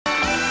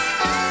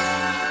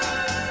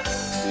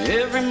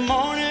Every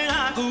morning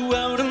I go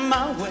out of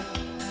my way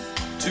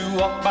to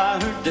walk by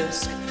her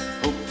desk,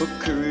 hope for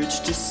courage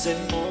to say,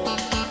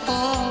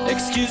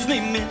 "Excuse me,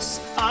 miss,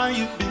 are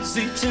you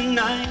busy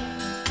tonight?"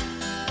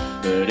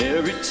 But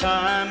every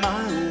time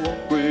I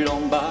walk right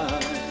on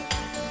by,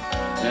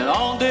 and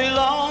all day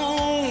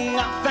long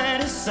I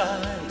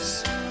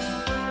fantasize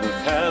of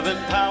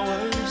having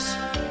powers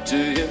to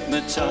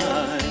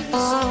hypnotize,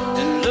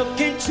 and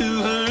look into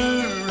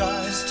her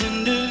eyes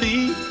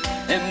tenderly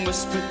and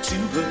whisper to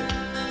her,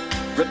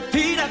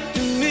 "Repeat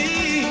after me,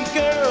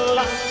 girl,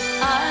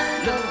 I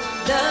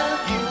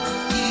love you,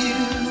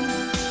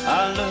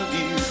 I love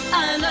you,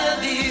 I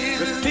love you.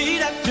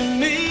 Repeat after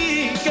me,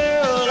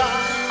 girl,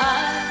 I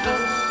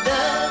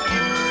love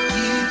you,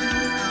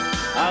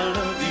 I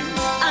love you,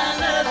 I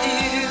love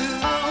you.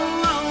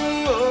 oh,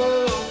 oh,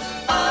 oh.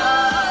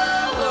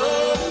 Oh,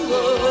 oh,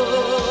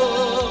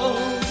 oh.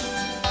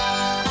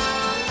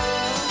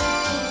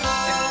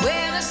 And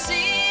when I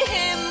see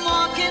him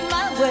walking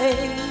my way,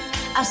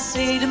 I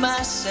say to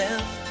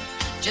myself,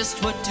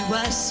 just what do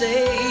I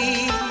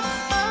say?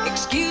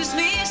 Excuse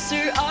me,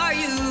 sir, are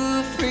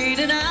you free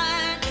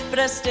tonight? But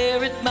I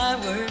stare at my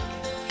work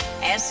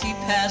as he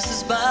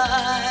passes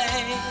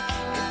by.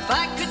 If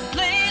I could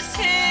place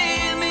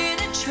him in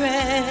a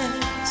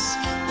trance,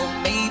 well,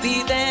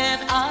 maybe then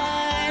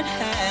I'd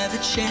have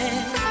a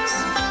chance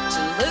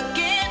to look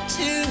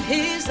into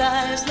his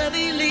eyes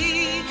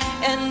lovingly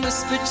and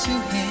whisper to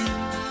him,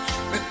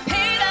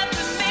 "Repeat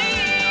after me,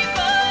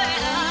 boy,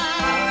 I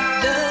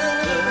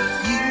love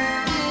you,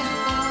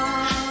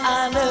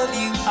 I love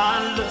you, I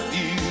love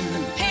you,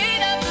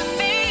 repeat after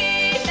me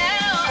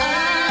now, I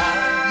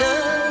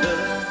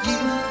love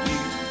you,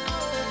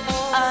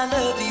 I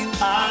love you,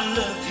 I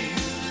love you,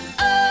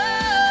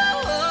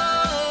 oh,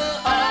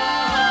 oh,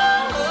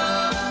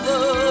 oh,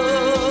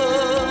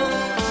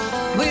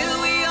 oh. Will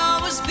we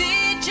always be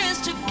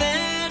just a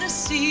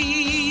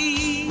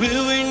fantasy?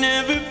 will we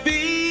never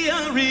be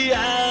a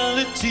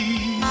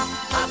reality?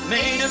 I've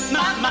made up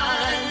my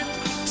mind,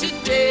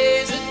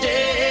 today's the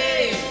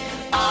day.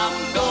 I'm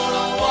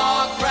gonna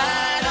walk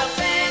right up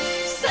and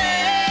say,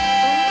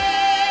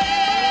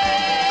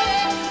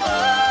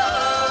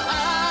 Oh, I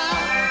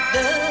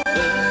love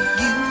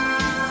you,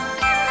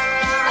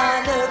 I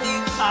love you,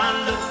 I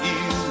love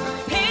you,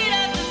 repeat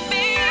after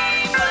me,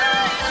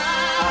 boy, I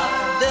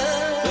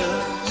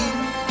love you,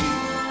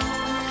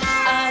 I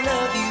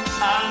love you,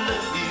 I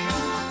love you,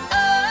 oh,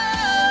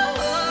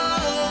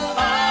 oh,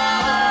 oh, I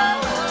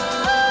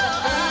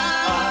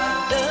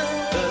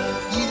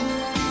love you,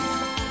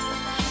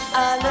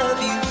 I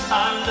love you.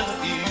 I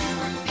love you.